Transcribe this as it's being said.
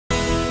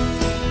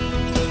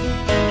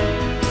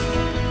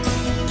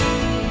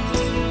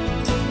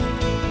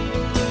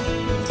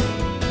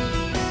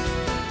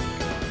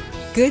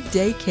Good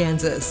Day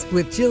Kansas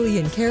with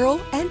Jillian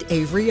Carroll and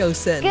Avery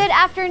Osen. Good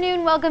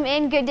afternoon. Welcome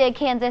in. Good Day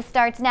Kansas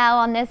starts now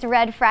on this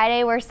Red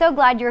Friday. We're so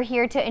glad you're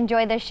here to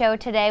enjoy the show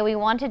today. We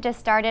wanted to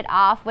start it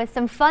off with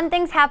some fun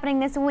things happening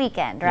this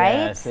weekend, right?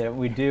 Yes,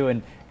 we do.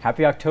 And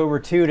happy October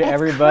 2 to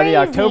everybody.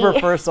 Crazy. October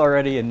 1st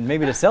already, and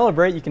maybe to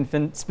celebrate, you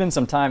can spend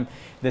some time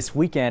this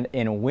weekend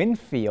in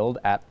Winfield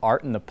at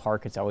Art in the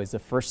Park. It's always the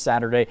first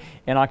Saturday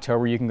in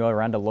October. You can go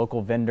around to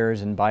local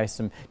vendors and buy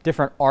some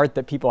different art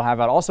that people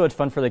have out. Also, it's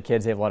fun for the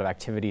kids. They have a lot of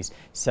activities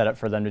set up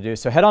for them to do.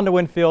 So head on to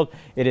Winfield.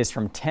 It is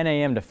from 10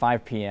 a.m. to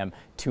 5 p.m.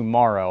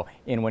 tomorrow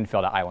in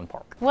Winfield at Island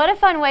Park. What a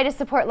fun way to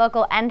support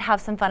local and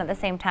have some fun at the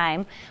same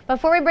time.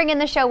 Before we bring in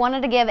the show,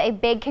 wanted to give a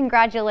big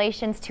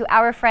congratulations to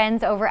our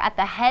friends over at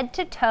the Head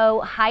to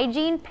Toe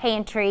Hygiene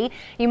Pantry.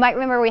 You might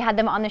remember we had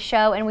them on the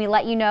show and we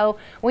let you know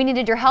we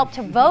needed your help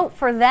to vote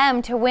for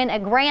them to win a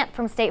grant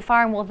from State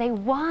Farm. Well, they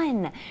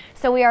won.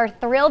 So we are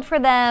thrilled for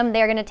them.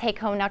 They're going to take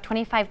home now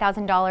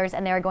 $25,000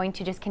 and they're going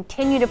to just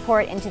continue to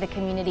pour it into the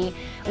community.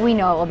 We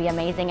know it will be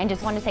amazing, and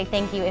just want to say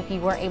thank you if you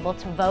were able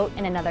to vote,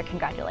 and another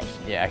congratulations.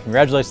 Yeah,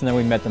 congratulations. And then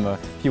we met them a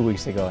few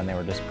weeks ago and they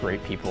were just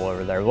great people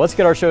over there. Let's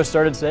get our show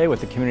started today with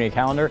the community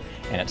calendar,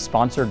 and it's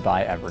sponsored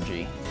by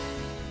Evergy.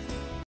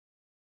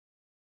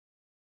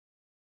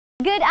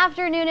 Good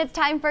afternoon. It's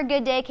time for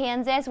Good Day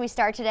Kansas. We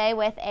start today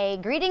with a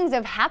greetings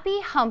of Happy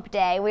Hump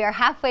Day. We are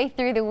halfway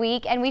through the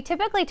week and we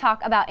typically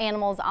talk about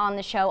animals on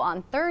the show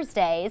on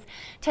Thursdays.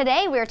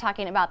 Today we're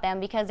talking about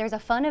them because there's a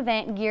fun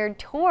event geared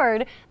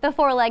toward the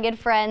four-legged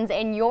friends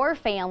in your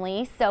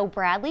family. So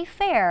Bradley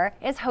Fair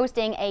is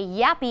hosting a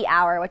Yappy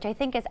Hour, which I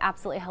think is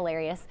absolutely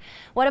hilarious.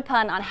 What a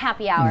pun on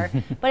happy hour,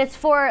 but it's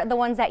for the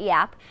ones that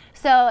yap.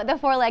 So the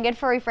four-legged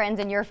furry friends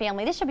in your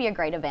family, this should be a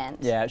great event.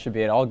 Yeah, it should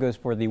be. It all goes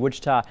for the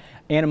Wichita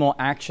Animal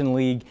Action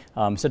League,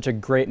 such a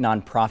great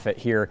nonprofit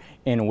here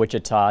in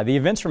Wichita. The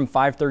event's from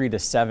 5:30 to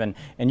 7,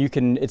 and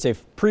it's a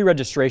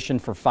pre-registration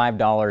for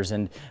 $5.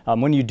 And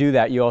when you do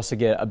that, you also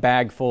get a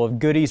bag full of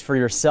goodies for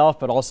yourself,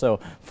 but also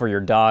for your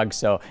dog.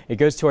 So it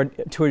goes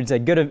towards a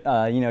good,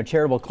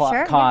 charitable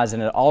cause,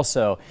 and it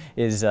also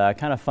is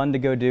kind of fun to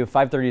go do.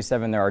 5:30 to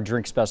 7, there are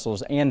drink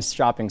specials and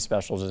shopping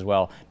specials as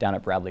well down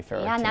at Bradley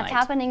Fair. Yeah, and that's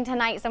happening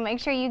tonight. So make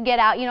sure you get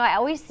out. You know, I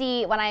always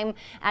see when I'm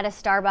at a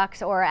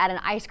Starbucks or at an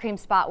ice cream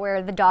spot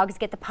where the dogs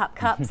get the pup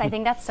cups. I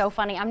think that's so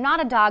funny. I'm not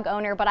a dog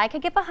owner, but I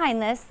could get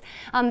behind this.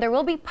 There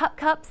will be pup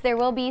cups. There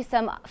will be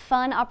some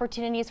fun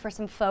opportunities for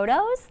some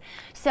photos.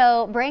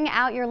 So bring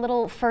out your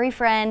little furry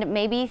friend,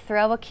 maybe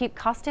throw a cute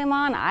costume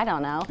on. I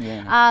don't know.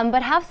 Yeah.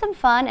 But have some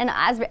fun. And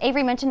as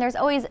Avery mentioned, there's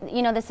always,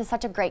 this is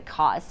such a great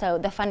cause. So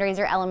the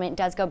fundraiser element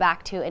does go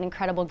back to an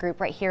incredible group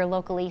right here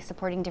locally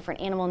supporting different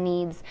animal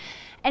needs.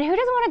 And who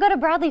doesn't want to go to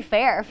Bradley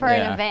Fair for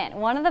an event?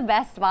 One of the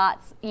best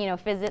spots,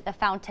 visit the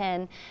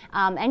fountain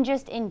and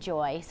just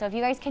enjoy. So if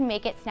you guys can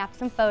make it, snap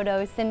some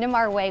photos, send them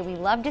our way. We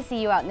love to see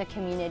you out in the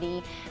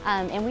community.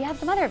 And we have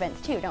some other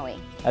events too, don't we?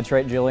 That's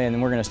right, Jillian.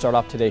 And we're going to start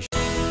off today's show.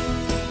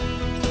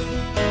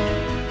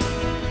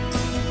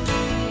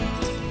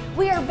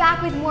 We are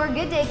back with more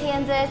Good Day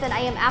Kansas, and I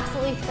am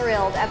absolutely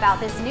thrilled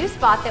about this new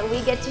spot that we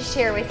get to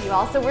share with you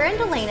all. So we're in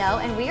Delano,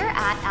 and we are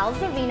at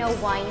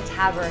Alzavino Wine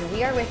Tavern.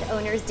 We are with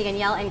owners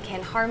Danielle and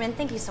Ken Harmon.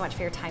 Thank you so much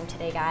for your time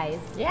today, guys.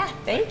 Yeah,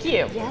 thank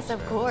you. Yes,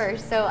 of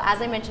course. So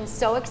as I mentioned,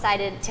 so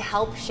excited to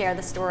help share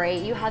the story.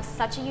 You have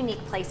such a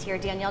unique place here.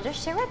 Danielle,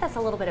 just share with us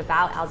a little bit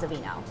about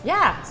Alzavino.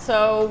 Yeah,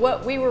 so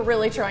what we were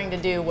really trying to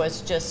do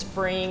was just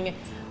bring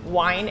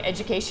wine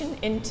education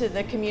into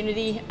the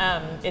community.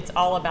 It's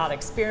all about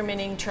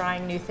experimenting,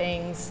 trying new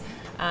things,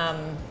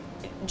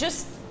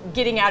 just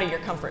getting out of your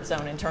comfort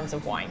zone in terms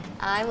of wine.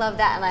 I love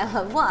that, and I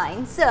love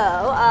wine. So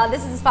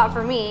this is a spot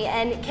for me.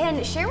 And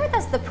Ken, share with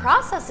us, the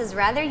process is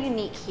rather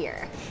unique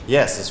here.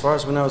 Yes, as far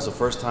as we know, it's the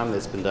first time that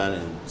it's been done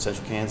in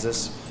central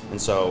Kansas. And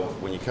so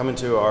when you come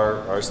into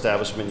our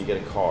establishment, you get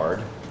a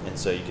card. And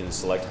so you can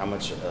select how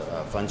much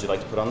funds you'd like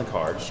to put on the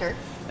card. Sure.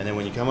 And then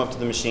when you come up to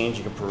the machines,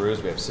 you can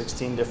peruse. We have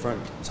 16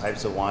 different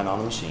types of wine on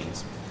the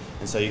machines.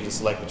 And so you can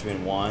select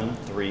between 1,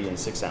 3, and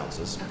 6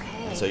 ounces.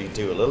 Okay. And so you can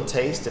do a little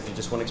taste if you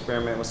just want to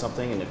experiment with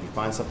something. And if you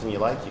find something you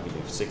like, you can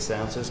do 6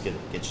 ounces, get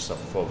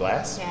yourself a full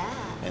glass. Yeah.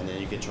 And then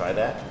you can try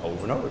that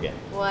over and over again.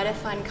 What a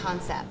fun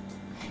concept.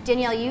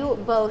 Danielle, you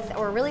both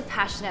are really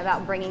passionate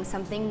about bringing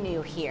something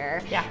new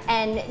here. Yeah.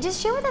 And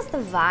just share with us the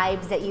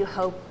vibes that you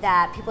hope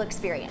that people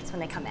experience when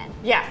they come in.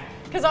 Yeah,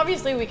 because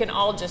obviously we can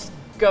all just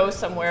go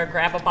somewhere,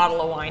 grab a bottle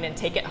of wine and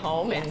take it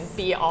home and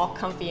be all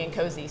comfy and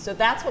cozy. So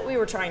that's what we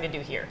were trying to do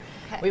here.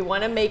 Okay. We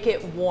want to make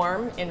it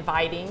warm,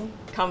 inviting,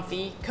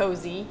 comfy,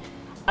 cozy,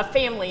 a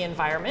family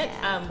environment.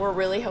 Yeah. We're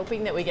really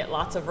hoping that we get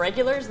lots of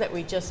regulars that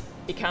we just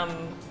become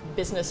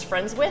business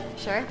friends with.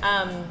 Sure.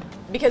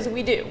 Because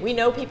we do. We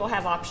know people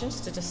have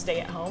options to just stay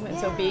at home, and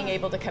so being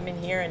able to come in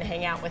here and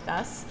hang out with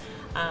us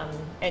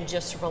and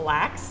just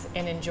relax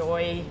and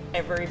enjoy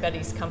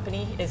everybody's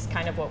company is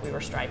kind of what we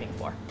were striving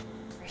for.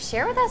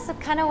 Share with us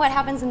kind of what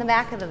happens in the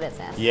back of the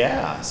business.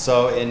 Yeah,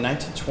 so in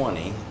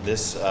 1920,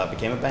 this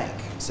became a bank.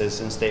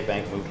 Citizens State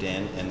Bank moved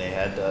in, and they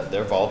had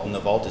their vault, and the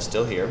vault is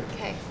still here.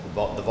 Okay.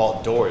 the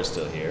vault door is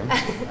still here.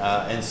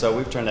 And so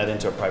we've turned that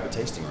into a private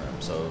tasting room.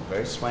 So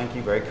very swanky,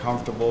 very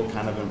comfortable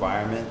kind of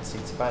environment.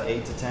 Seats about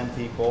 8 to 10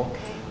 people.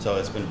 Okay. So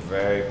it's been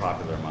very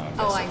popular among our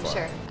guests so I'm far.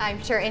 sure.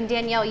 I'm sure. And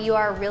Danielle, you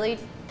are really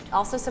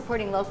also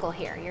supporting local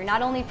here. You're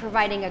not only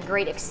providing a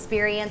great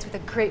experience with a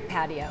great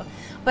patio,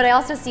 but I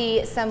also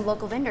see some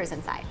local vendors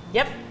inside.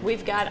 Yep,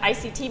 we've got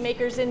ICT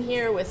makers in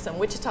here with some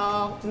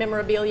Wichita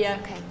memorabilia.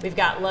 Okay. We've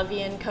got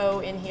Lovey &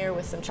 Co. in here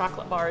with some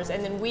chocolate bars.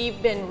 And then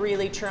we've been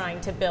really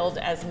trying to build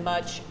as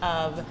much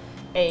of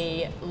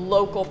a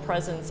local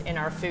presence in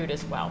our food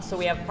as well. So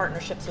we have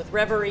partnerships with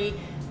Reverie,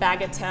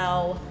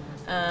 Bagatelle,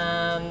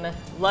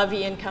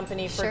 Lovey &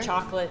 Company for Sure.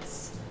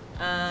 chocolates,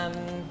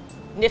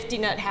 Nifty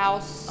Nut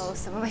House. Oh,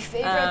 some of my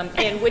favorites.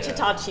 And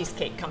Wichita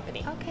Cheesecake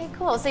Company. Okay,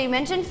 cool. So you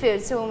mentioned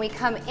food. So when we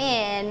come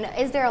in,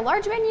 is there a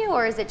large menu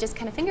or is it just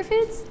kind of finger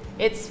foods?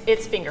 It's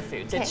finger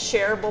foods. Okay. It's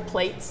shareable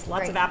plates,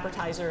 lots of Great.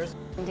 appetizers.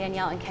 And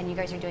Danielle and Ken, you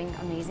guys are doing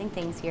amazing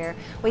things here.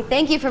 We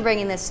thank you for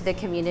bringing this to the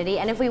community.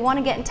 And if we want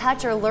to get in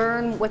touch or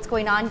learn what's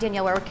going on,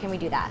 Danielle, where can we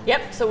do that?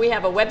 Yep, so we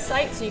have a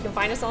website, so you can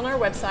find us on our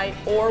website,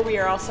 or we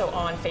are also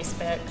on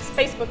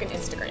Facebook and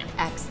Instagram.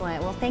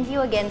 Excellent. Well, thank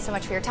you again so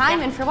much for your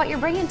time and for what you're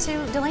bringing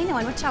to Delano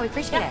and Wichita. We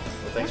appreciate it.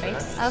 Well, thanks for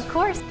having us. Of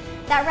course.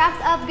 That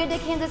wraps up Good Day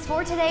Kansas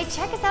for today.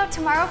 Check us out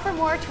tomorrow for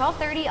more,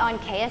 12:30 on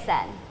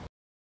KSN.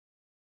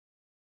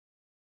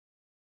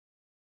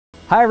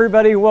 Hi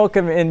everybody,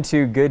 welcome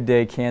into Good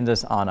Day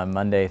Kansas on a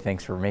Monday.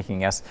 Thanks for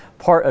making us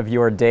part of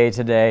your day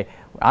today.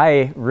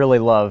 I really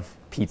love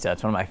pizza.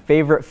 It's one of my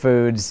favorite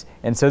foods.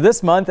 And so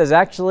this month is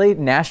actually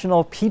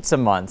National Pizza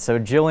Month. So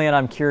Jillian,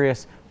 I'm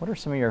curious, what are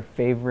some of your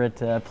favorite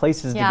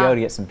places to go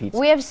to get some pizza?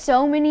 We have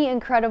so many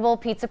incredible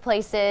pizza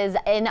places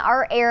in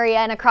our area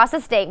and across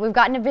the state. We've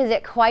gotten to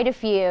visit quite a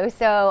few.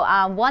 So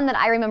one that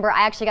I remember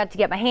I actually got to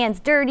get my hands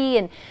dirty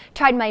and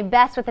tried my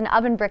best with an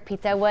oven brick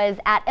pizza was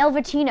at El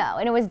Vicino,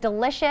 and it was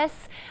delicious.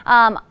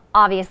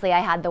 Obviously,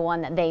 I had the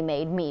one that they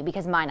made me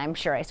because mine, I'm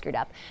sure I screwed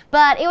up.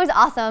 But it was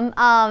awesome,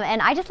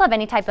 and I just love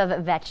any type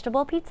of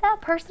vegetable pizza,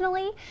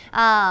 personally.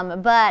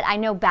 But I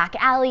know Back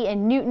Alley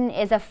in Newton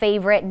is a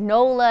favorite.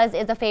 Nola's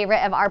is a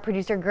favorite of our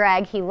producer,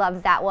 Greg. He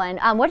loves that one.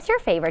 What's your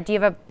favorite? Do you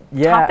have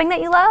a topping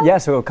that you love? Yeah,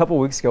 so a couple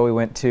weeks ago we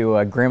went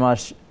to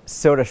Grandma's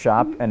Soda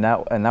Shop, and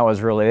that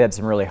was really, they had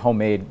some really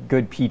homemade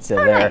good pizza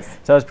there. Nice. So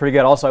that was pretty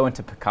good. Also, I went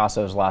to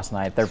Picasso's last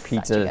night. Their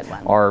pizzas good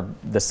one. are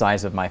the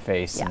size of my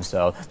face, and Yes.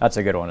 so that's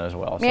a good one as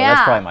well. So Yeah.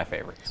 that's probably my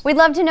favorite. We'd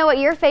love to know what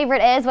your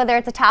favorite is, whether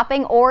it's a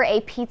topping or a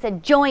pizza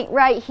joint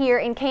right here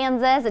in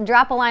Kansas.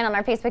 Drop a line on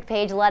our Facebook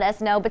page, let us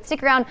know. But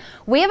stick around,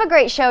 we have a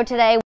great show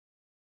today.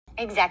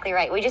 Exactly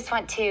right. We just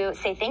want to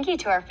say thank you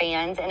to our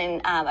fans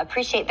and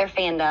appreciate their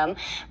fandom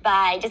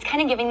by just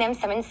kind of giving them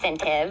some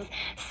incentives.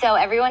 So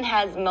everyone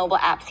has mobile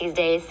apps these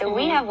days. So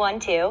we have one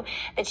too.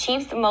 The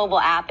Chiefs mobile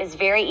app is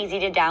very easy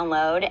to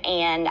download,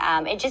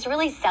 and it just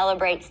really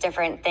celebrates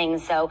different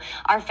things. So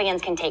our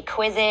fans can take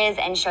quizzes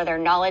and show their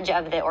knowledge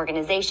of the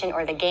organization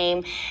or the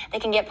game. They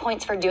can get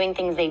points for doing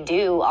things they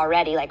do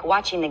already, like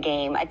watching the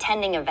game,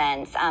 attending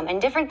events,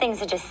 and different things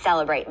to just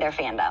celebrate their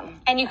fandom.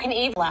 And you can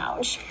even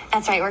lounge.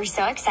 That's right. We're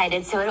so excited.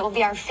 So it will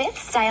be our 5th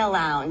style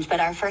lounge, but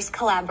our first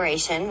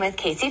collaboration with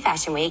KC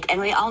Fashion Week. And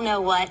we all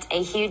know what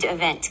a huge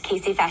event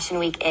KC Fashion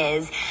Week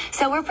is.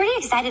 So we're pretty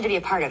excited to be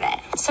a part of it.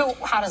 So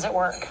how does it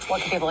work?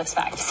 What can people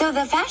expect? So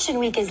the Fashion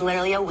Week is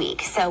literally a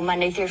week, so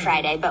Monday through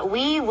Friday. But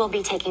we will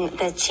be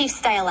the Chief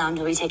Style Lounge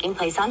will be taking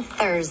place on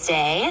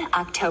Thursday,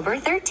 October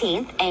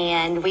 13th.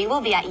 And we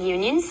will be at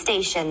Union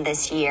Station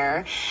this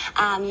year.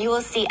 You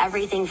will see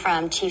everything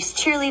from Chiefs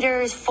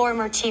cheerleaders,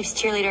 former Chiefs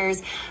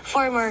cheerleaders,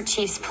 former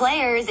Chiefs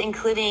players,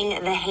 including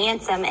the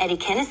handsome Eddie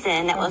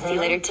Kennison that we'll see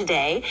later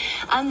today.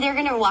 They're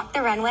going to walk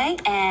the runway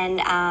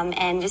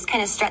and just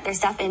kind of strut their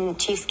stuff in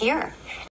Chiefs gear.